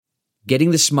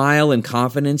Getting the smile and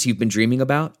confidence you've been dreaming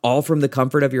about, all from the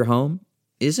comfort of your home,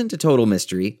 isn't a total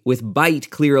mystery with Bite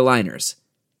clear aligners.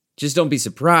 Just don't be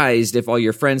surprised if all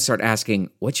your friends start asking,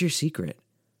 "What's your secret?"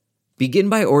 Begin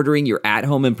by ordering your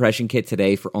at-home impression kit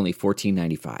today for only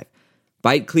 $14.95.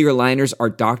 Bite clear aligners are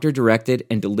doctor-directed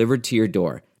and delivered to your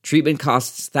door. Treatment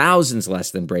costs thousands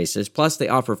less than braces, plus they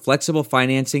offer flexible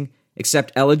financing,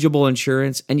 accept eligible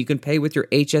insurance, and you can pay with your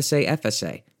HSA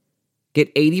FSA. Get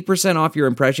 80% off your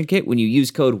impression kit when you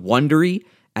use code WONDERY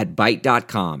at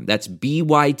Byte.com. That's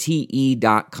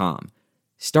BYTE.com.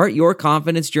 Start your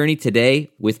confidence journey today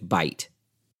with Byte.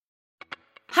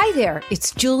 Hi there,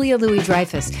 it's Julia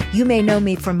Louis-Dreyfus. You may know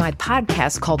me from my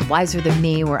podcast called Wiser Than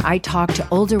Me, where I talk to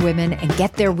older women and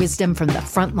get their wisdom from the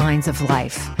front lines of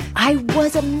life. I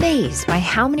was amazed by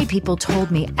how many people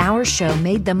told me our show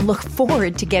made them look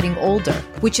forward to getting older,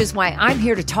 which is why I'm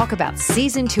here to talk about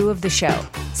season 2 of the show.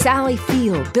 Sally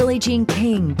Field, Billie Jean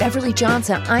King, Beverly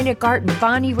Johnson, Ina Garten,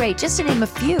 Bonnie Raitt, just to name a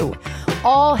few.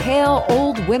 All hail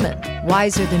old women.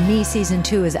 Wiser Than Me season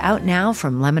 2 is out now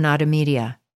from Lemonada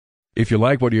Media. If you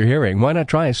like what you're hearing, why not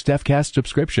try a StephCast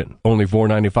subscription? Only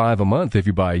 $4.95 a month if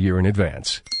you buy a year in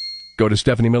advance. Go to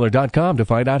StephanieMiller.com to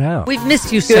find out how. We've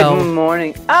missed you so. Good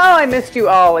morning. Oh, I missed you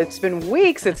all. It's been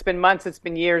weeks, it's been months, it's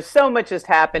been years. So much has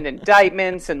happened.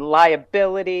 Indictments and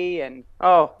liability and,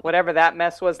 whatever that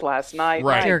mess was last night.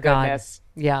 Right. Dear God.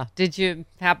 Yeah. Did you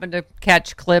happen to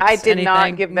catch clips? I did anything?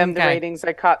 not give them the ratings.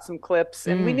 I caught some clips,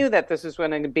 and we knew that this was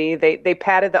going to be. They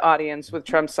padded the audience with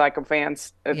Trump psycho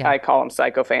fans. Yeah. I call them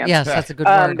psycho fans. Yes, that's a good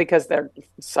word. Because they're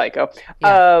psycho.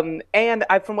 Yeah. And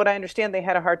from what I understand, they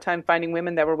had a hard time finding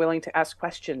women that were willing to ask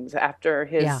questions after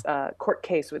his court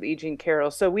case with E. Jean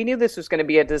Carroll. So we knew this was going to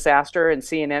be a disaster, and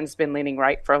CNN's been leaning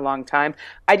right for a long time.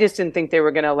 I just didn't think they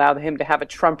were going to allow him to have a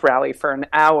Trump rally for an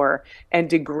hour and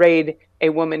degrade a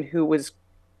woman who was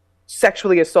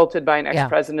sexually assaulted by an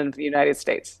ex-president of the United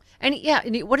States. And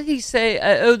what did he say?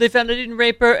 They found I didn't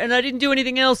rape her and I didn't do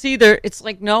anything else either. It's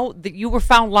like, no, that you were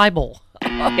found liable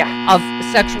of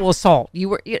sexual assault. You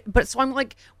were, but so I'm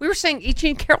like, we were saying E.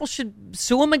 Jean Carroll should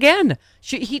sue him again.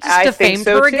 He just defamed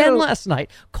her again last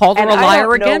night, called her a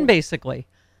liar again, basically.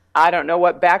 I don't know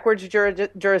what backwards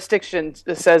jurisdiction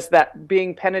says that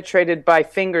being penetrated by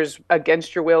fingers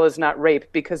against your will is not rape,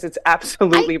 because it's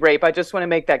absolutely rape. I just want to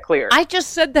make that clear. I just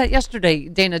said that yesterday,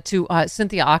 Dana, to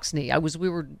Cynthia Oxney. We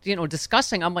were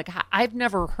discussing. I'm like, I've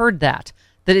never heard that.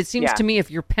 That it seems to me if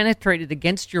you're penetrated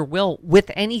against your will with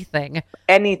anything,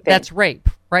 that's rape,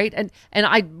 right? And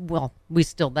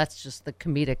that's just the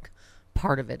comedic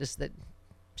part of it, is that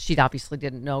she obviously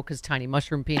didn't know because tiny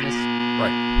mushroom penis.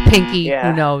 Right. Pinky,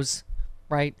 who knows,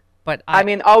 right? But I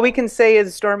mean, all we can say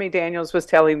is Stormy Daniels was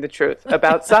telling the truth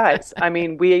about size. I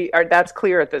mean, that's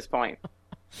clear at this point.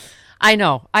 I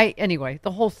know. Anyway,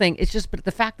 the whole thing, it's just, but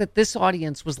the fact that this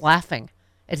audience was laughing.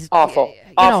 It's awful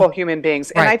human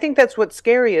beings. Right. And I think that's what's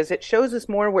scary, is it shows us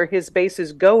more where his base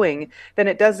is going than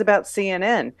it does about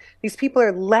CNN. These people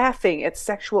are laughing at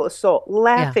sexual assault,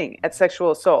 at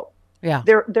sexual assault. Yeah.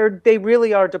 They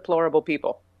really are deplorable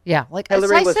people. Yeah, like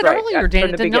Hillary as I said earlier,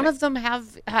 Dana, none of them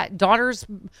have daughters,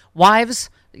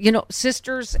 wives,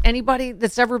 sisters, anybody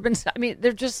that's ever been. I mean,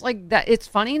 they're just like that. It's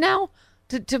funny now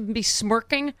to be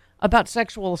smirking about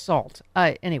sexual assault.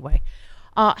 Anyway,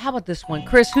 how about this one,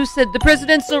 Chris? Who said the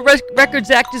Presidential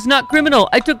Records Act is not criminal?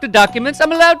 I took the documents.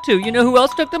 I'm allowed to. You know who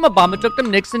else took them? Obama took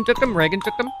them. Nixon took them. Reagan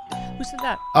took them. Who said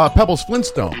that? Pebbles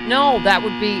Flintstone. No, that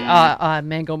would be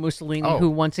Mango Mussolini,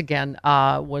 who once again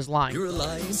was lying. You're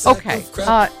lying. Okay.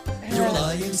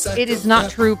 It is not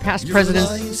true. Past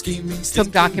presidents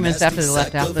took documents after they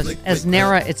left office. As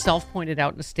NARA itself pointed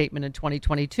out in a statement in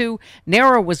 2022,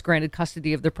 NARA was granted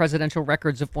custody of the presidential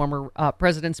records of former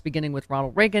presidents, beginning with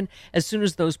Ronald Reagan, as soon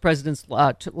as those presidents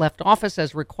left office,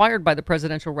 as required by the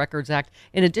Presidential Records Act.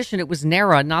 In addition, it was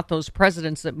NARA, not those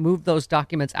presidents, that moved those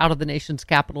documents out of the nation's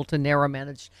capital to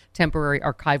NARA-managed temporary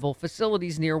archival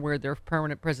facilities near where their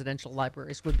permanent presidential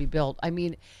libraries would be built. I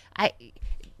mean,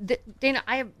 Dana,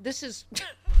 this is,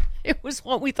 it was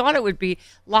what we thought it would be.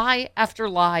 Lie after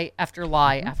lie after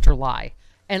lie after lie.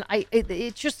 And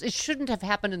it shouldn't have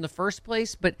happened in the first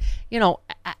place. But,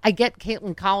 I get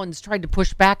Caitlin Collins tried to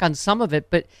push back on some of it.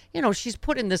 But, she's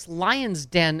put in this lion's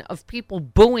den of people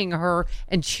booing her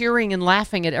and cheering and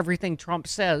laughing at everything Trump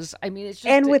says. I mean, it's just.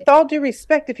 And with all due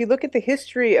respect, if you look at the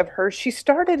history of her, she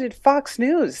started at Fox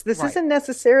News. This isn't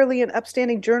necessarily an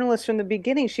upstanding journalist from the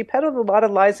beginning. She peddled a lot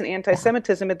of lies and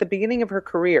anti-Semitism at the beginning of her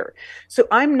career. So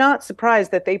I'm not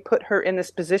surprised that they put her in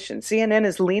this position. CNN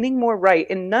is leaning more right,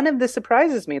 and none of this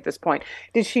surprises me at this point.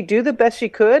 Did she do the best she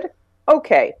could?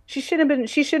 Okay. She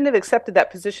shouldn't have accepted that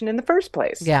position in the first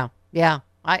place. Yeah.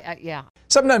 Yeah.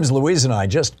 Sometimes Louise and I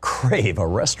just crave a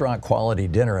restaurant-quality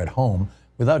dinner at home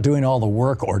without doing all the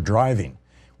work or driving.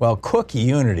 Well, Cook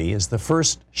Unity is the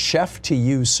first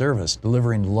chef-to-you service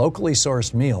delivering locally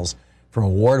sourced meals from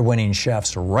award-winning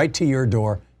chefs right to your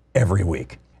door every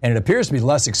week. And it appears to be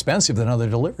less expensive than other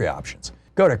delivery options.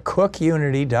 Go to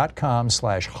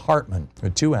cookunity.com/Hartman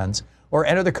with 2 N's or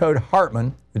enter the code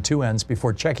Hartman with 2 N's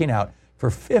before checking out for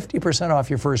 50% off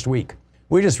your first week.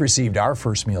 We just received our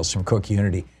first meals from Cook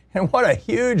Unity, and what a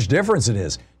huge difference it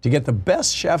is to get the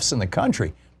best chefs in the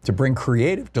country to bring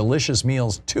creative, delicious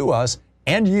meals to us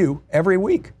and you every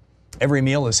week. Every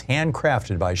meal is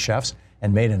handcrafted by chefs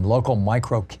and made in local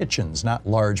micro kitchens, not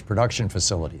large production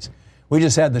facilities. We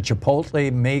just had the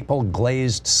Chipotle maple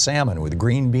glazed salmon with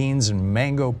green beans and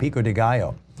mango pico de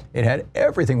gallo. It had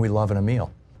everything we love in a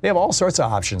meal. They have all sorts of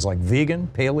options like vegan,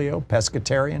 paleo,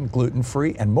 pescatarian,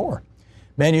 gluten-free, and more.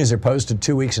 Menus are posted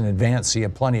 2 weeks in advance, so you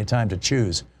have plenty of time to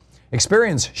choose.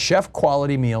 Experience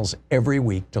chef-quality meals every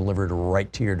week delivered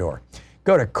right to your door.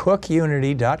 Go to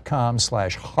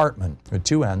cookunity.com/Hartman with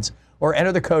 2 N's or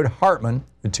enter the code Hartman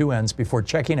with 2 N's before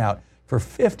checking out for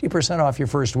 50% off your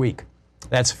first week.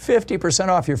 That's 50%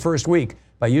 off your first week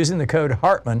by using the code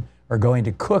Hartman or going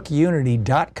to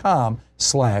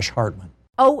cookunity.com/Hartman.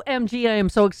 OMG, I am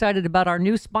so excited about our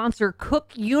new sponsor,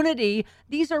 Cook Unity.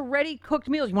 These are ready-cooked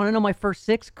meals. You want to know my first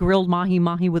 6? Grilled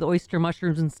mahi-mahi with oyster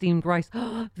mushrooms and steamed rice.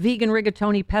 Vegan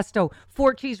rigatoni pesto.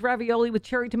 4-cheese ravioli with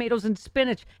cherry tomatoes and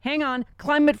spinach. Hang on.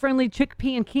 Climate-friendly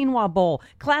chickpea and quinoa bowl.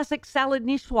 Classic salad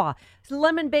niçoise.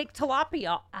 Lemon-baked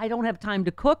tilapia. I don't have time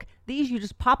to cook. These, you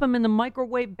just pop them in the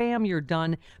microwave. Bam, you're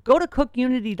done. Go to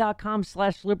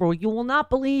cookunity.com/liberal. You will not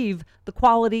believe the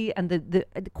quality and the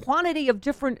quantity of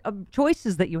different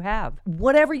choices that you have.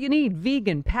 Whatever you need,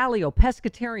 vegan, paleo,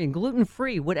 pescatarian,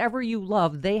 gluten-free, whatever you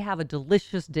love, they have a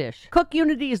delicious dish. Cook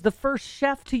Unity is the first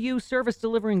chef-to-you service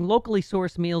delivering locally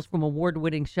sourced meals from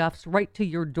award-winning chefs right to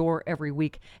your door every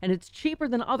week. And it's cheaper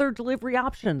than other delivery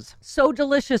options. So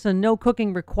delicious and no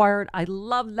cooking required. I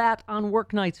love that on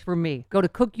work nights for me. Go to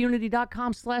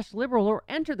cookunity.com/liberal or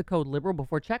enter the code liberal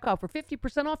before checkout for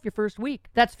 50% off your first week.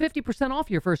 That's 50%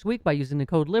 off your first week by using the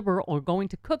code liberal or going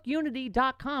to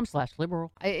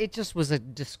cookunity.com/liberal. It just was a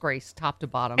disgrace, top to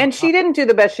bottom. And she didn't do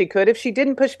the best she could if she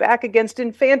didn't push back against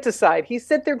infanticide. He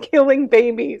said they're killing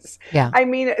babies. Yeah. I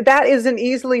mean, that is an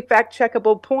easily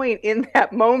fact-checkable point in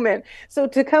that moment. So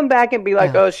to come back and be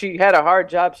like, oh, she had a hard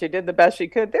job, she did the best she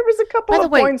could. There was a couple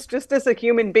of points just as a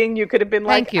human being you could have been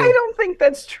like, I don't think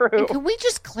that's true. And can we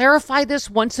just clarify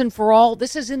this once and for all?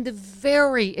 This is in the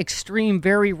very extreme,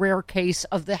 very rare case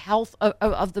of the health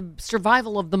of the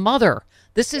survival of the mother.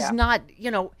 This is not,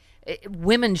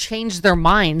 women change their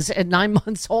minds at 9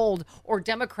 months old, or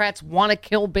Democrats want to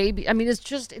kill baby. I mean,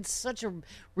 it's such a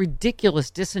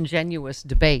ridiculous, disingenuous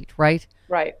debate, right?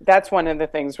 Right. That's one of the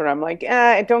things where I'm like,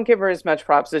 don't give her as much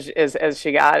props as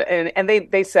she got. And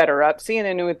they set her up.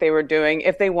 CNN knew what they were doing.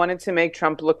 If they wanted to make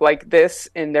Trump look like this,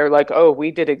 and they're like, oh,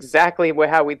 we did exactly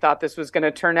how we thought this was going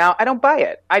to turn out, I don't buy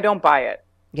it.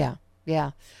 Yeah.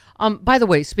 By the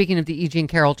way, speaking of the E. Jean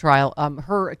Carroll trial,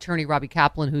 her attorney, Robbie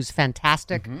Kaplan, who's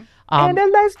fantastic. Mm-hmm. And a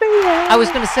lesbian. I was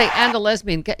going to say, and a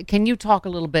lesbian. Can you talk a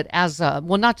little bit as,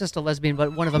 not just a lesbian,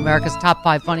 but one of America's top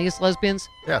 5 funniest lesbians?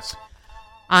 Yes.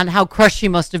 On how crushed she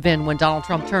must have been when Donald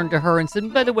Trump turned to her and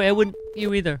said, by the way, I wouldn't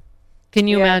you either. Can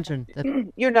you imagine?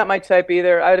 You're not my type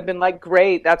either. I would have been like,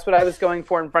 great. That's what I was going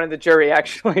for in front of the jury,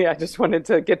 actually. I just wanted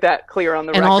to get that clear on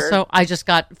the record. And also, I just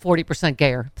got 40%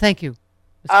 gayer. Thank you, Mr.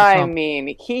 I Trump.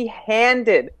 mean,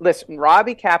 listen,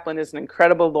 Robbie Kaplan is an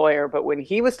incredible lawyer, but when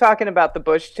he was talking about the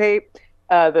Bush tape,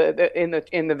 in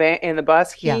the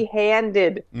bus, he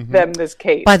handed them this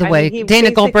case. By the way,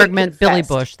 Dana Goldberg meant Billy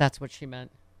Bush. That's what she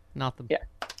meant, not the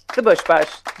the Bush.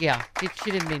 Yeah,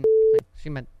 she didn't mean. She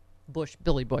meant Bush,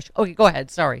 Billy Bush. Okay, go ahead.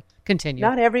 Sorry, continue.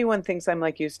 Not everyone thinks I'm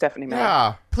like you, Stephanie Miller.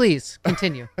 Yeah, please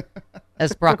continue,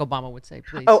 as Barack Obama would say.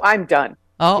 Please. Oh, I'm done.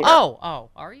 Oh,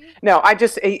 are you? No, I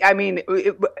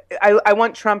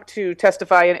want Trump to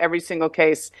testify in every single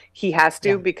case. He has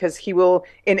to because he will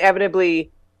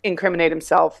inevitably incriminate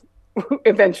himself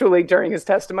eventually during his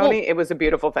testimony. Well, it was a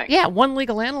beautiful thing. Yeah, one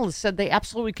legal analyst said they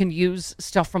absolutely can use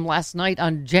stuff from last night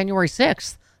on January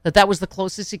 6th, that was the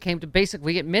closest he came to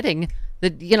basically admitting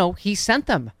that, he sent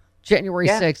them January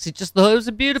 6th. It was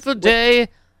a beautiful day.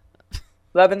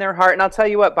 Love in their heart. And I'll tell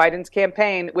you what, Biden's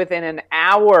campaign within an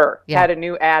hour had a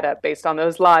new ad up based on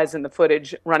those lies and the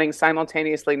footage running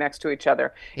simultaneously next to each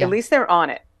other. Yeah. At least they're on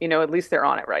it. At least they're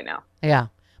on it right now. Yeah.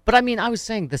 But I mean, I was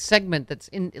saying the segment that's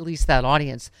in at least that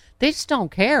audience, they just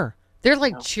don't care. They're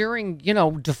like cheering,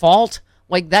 default.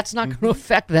 Like that's not going to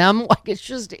affect them. Like it's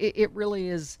just, it really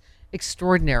is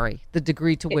extraordinary, the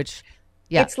degree to which...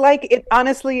 Yeah. It's like, it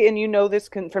honestly, and you know this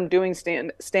from doing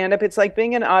stand-up, it's like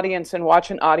being an audience and watch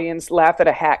an audience laugh at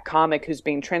a hack comic who's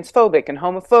being transphobic and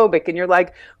homophobic, and you're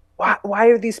like, why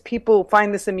are these people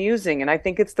find this amusing? And I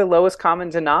think it's the lowest common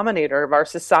denominator of our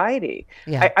society.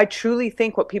 Yeah. I truly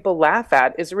think what people laugh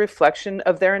at is a reflection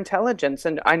of their intelligence,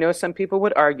 and I know some people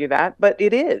would argue that, but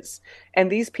it is.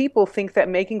 And these people think that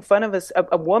making fun of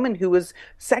a woman who was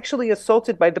sexually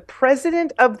assaulted by the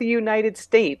President of the United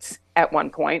States at one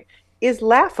point is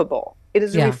laughable. It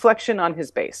is a reflection on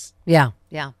his base. Yeah,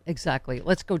 exactly.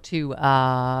 Let's go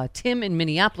to Tim in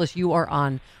Minneapolis. You are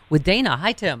on with Dana.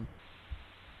 Hi, Tim.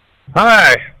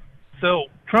 Hi. So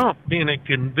Trump, being a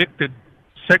convicted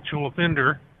sexual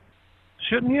offender,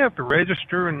 shouldn't he have to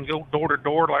register and go door to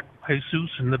door like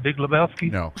Jesus in The Big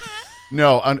Lebowski?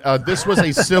 No, this was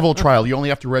a civil trial. You only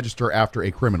have to register after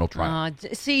a criminal trial.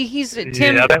 See, he's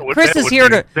Tim. Chris is here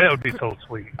to. That would be so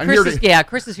sweet.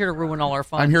 Chris is here to ruin all our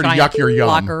fun. I'm here to yuck your yum.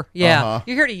 Locker. Yeah,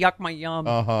 You're here to yuck my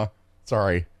yum.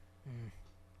 Sorry.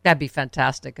 That'd be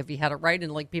fantastic if he had it right,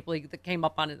 and like people that came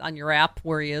up on your app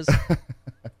where he is.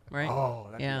 Right? Oh,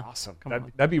 that'd be awesome.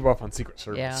 That'd be rough on Secret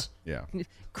Service. Yeah.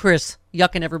 Chris,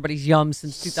 yucking everybody's yum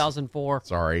since 2004.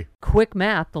 Sorry. Quick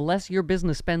math, the less your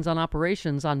business spends on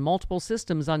operations, on multiple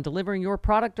systems, on delivering your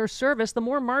product or service, the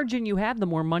more margin you have, the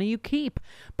more money you keep.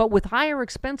 But with higher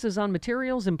expenses on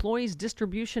materials, employees,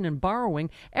 distribution, and borrowing,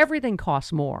 everything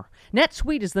costs more.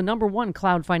 NetSuite is the #1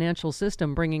 cloud financial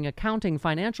system, bringing accounting,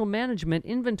 financial management,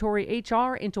 inventory,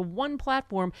 HR into one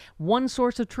platform, one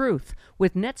source of truth.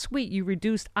 With NetSuite, you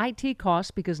reduce IT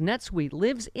costs because NetSuite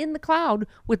lives in the cloud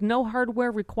with no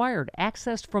hardware required,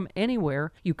 accessed from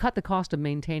anywhere. You cut the cost of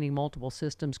maintaining multiple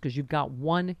systems because you've got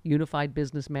one unified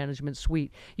business management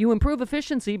suite. You improve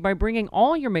efficiency by bringing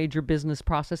all your major business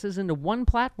processes into one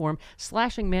platform,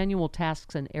 slashing manual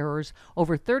tasks and errors.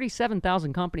 Over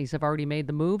 37,000 companies have already made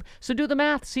the move, so do the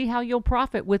math. See how you'll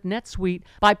profit with NetSuite.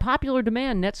 By popular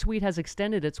demand, NetSuite has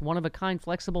extended its one-of-a-kind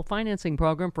flexible financing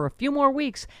program for a few more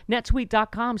weeks.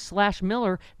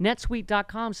 netsuite.com/Miller.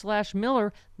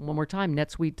 netsuite.com/Miller. One more time,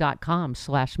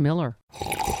 netsuite.com/Miller.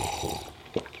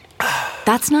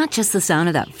 That's not just the sound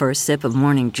of that first sip of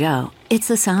Morning Joe. It's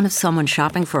the sound of someone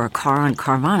shopping for a car on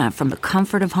Carvana from the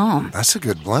comfort of home. That's a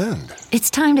good blend. It's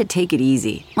time to take it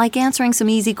easy, like answering some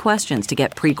easy questions to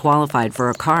get pre-qualified for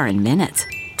a car in minutes.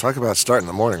 Talk about starting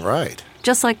the morning right.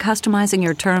 Just like customizing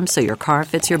your terms so your car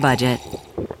fits your budget.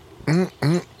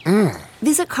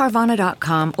 Visit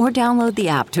Carvana.com or download the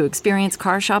app to experience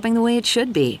car shopping the way it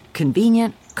should be.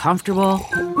 Convenient, comfortable.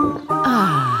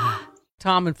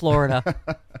 Tom in Florida.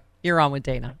 You're on with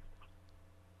Dana.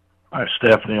 Hi,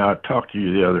 Stephanie. I talked to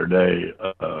you the other day.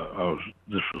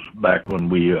 This was back when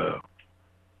we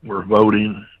were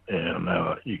voting, and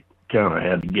you kind of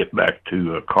had to get back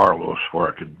to Carlos before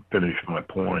I could finish my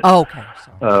point. Oh, okay.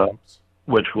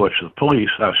 Which was the police.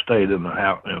 I stayed in the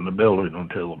house, in the building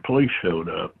until the police showed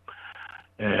up,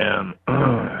 and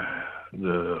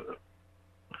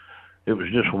it was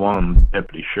just one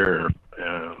deputy sheriff,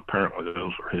 and apparently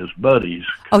those were his buddies.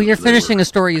 Oh, you're finishing a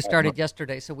story you started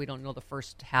yesterday, so we don't know the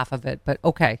first half of it, but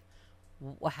okay.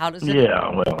 How does it... Yeah,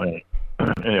 well, anyway,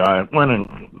 I went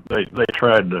and they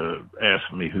tried to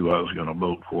ask me who I was going to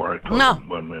vote for. I told them it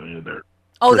wasn't any of their...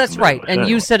 Oh, that's right. And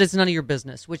you said it's none of your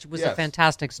business, which was a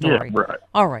fantastic story. Yeah, right.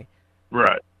 All right.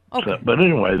 Right. Okay. So, but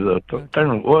anyway, the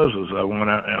thing was I went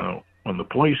out, when the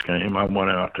police came, I went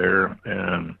out there,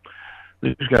 and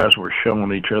these guys were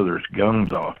showing each other's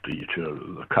guns off to each other.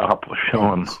 The cop was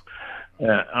showing...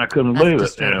 I couldn't believe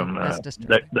it. And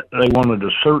they wanted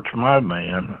to search my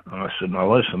van. And I said,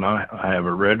 now listen, I have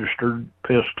a registered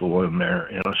pistol in there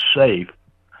in a safe.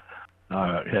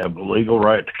 I have the legal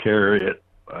right to carry it.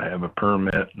 I have a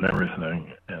permit and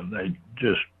everything. And they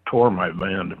just tore my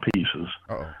van to pieces.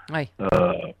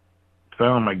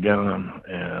 Found my gun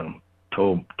and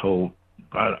told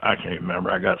I can't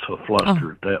remember. I got so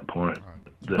flustered at that point.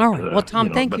 That, all right. Well, Tom,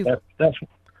 thank you. That's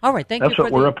all right, thank you. That's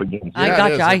what we're up against. I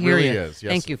got you. I hear you. Yes.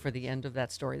 Thank you for the end of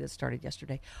that story that started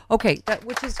yesterday. Okay,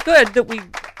 which is good that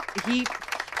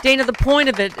Dana, the point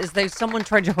of it is someone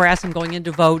tried to harass him going in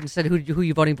to vote and said, who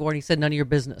you voting for? And he said, none of your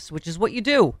business, which is what you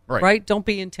do, right? Don't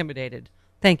be intimidated.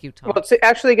 Thank you, Tom. Well, it's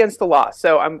actually against the law,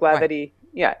 so I'm glad that he,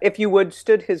 if you would,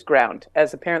 stood his ground,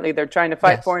 as apparently they're trying to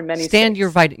fight for in many Stand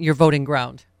states. your voting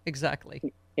ground. Exactly.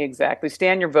 Exactly.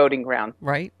 Stand your voting ground.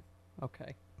 Right?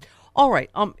 Okay. All right.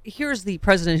 Here's the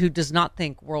president who does not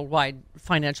think worldwide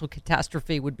financial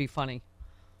catastrophe would be funny.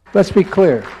 Let's be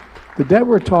clear. The debt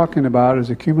we're talking about is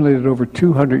accumulated over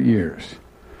 200 years.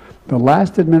 The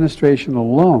last administration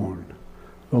alone,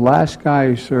 the last guy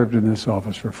who served in this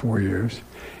office for 4 years,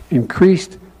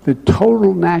 increased the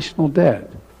total national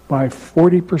debt by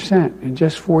 40% in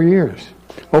just 4 years.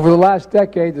 Over the last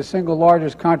decade, the single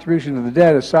largest contribution to the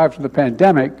debt, aside from the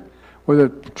pandemic, were the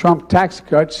Trump tax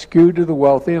cuts skewed to the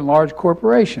wealthy and large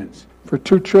corporations for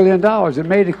 $2 trillion. I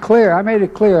made it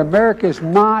clear, America is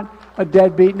not a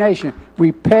deadbeat nation.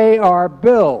 We pay our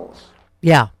bills.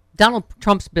 Yeah, Donald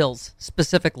Trump's bills,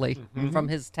 specifically, from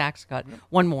his tax cut.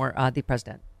 One more, the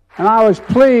president. And I was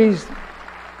pleased,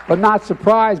 but not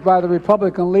surprised by the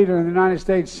Republican leader in the United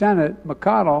States Senate,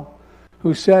 McConnell,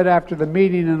 who said after the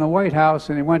meeting in the White House,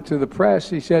 and he went to the press,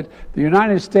 he said, the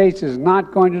United States is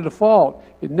not going to default.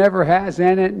 It never has,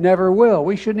 and it never will.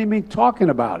 We shouldn't even be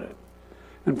talking about it.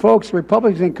 And folks,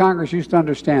 Republicans in Congress used to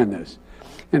understand this.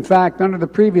 In fact, under the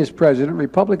previous president,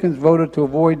 Republicans voted to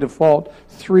avoid default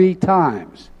 3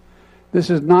 times. This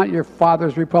is not your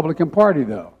father's Republican Party,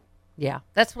 though. Yeah,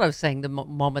 that's what I was saying the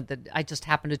moment that I just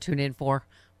happened to tune in for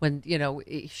when,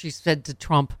 she said to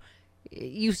Trump,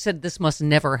 you said this must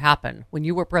never happen. When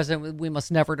you were president, we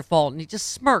must never default. And he just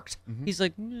smirked. He's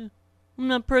like, I'm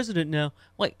not president now.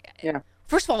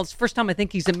 First of all, it's the first time I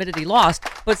think he's admitted he lost.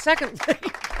 But secondly,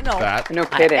 no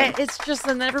kidding. It's just,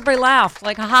 and everybody laughed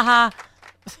like, ha ha.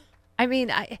 I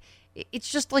mean, it's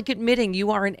just like admitting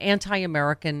you are an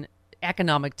anti-American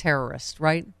economic terrorist,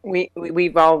 right?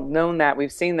 We've all known that.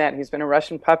 We've seen that. He's been a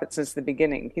Russian puppet since the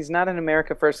beginning. He's not an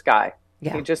America first guy.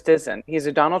 Yeah. He just isn't. He's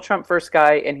a Donald Trump first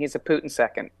guy, and he's a Putin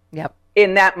second. Yep.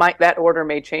 In that order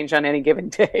may change on any given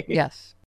day. Yes.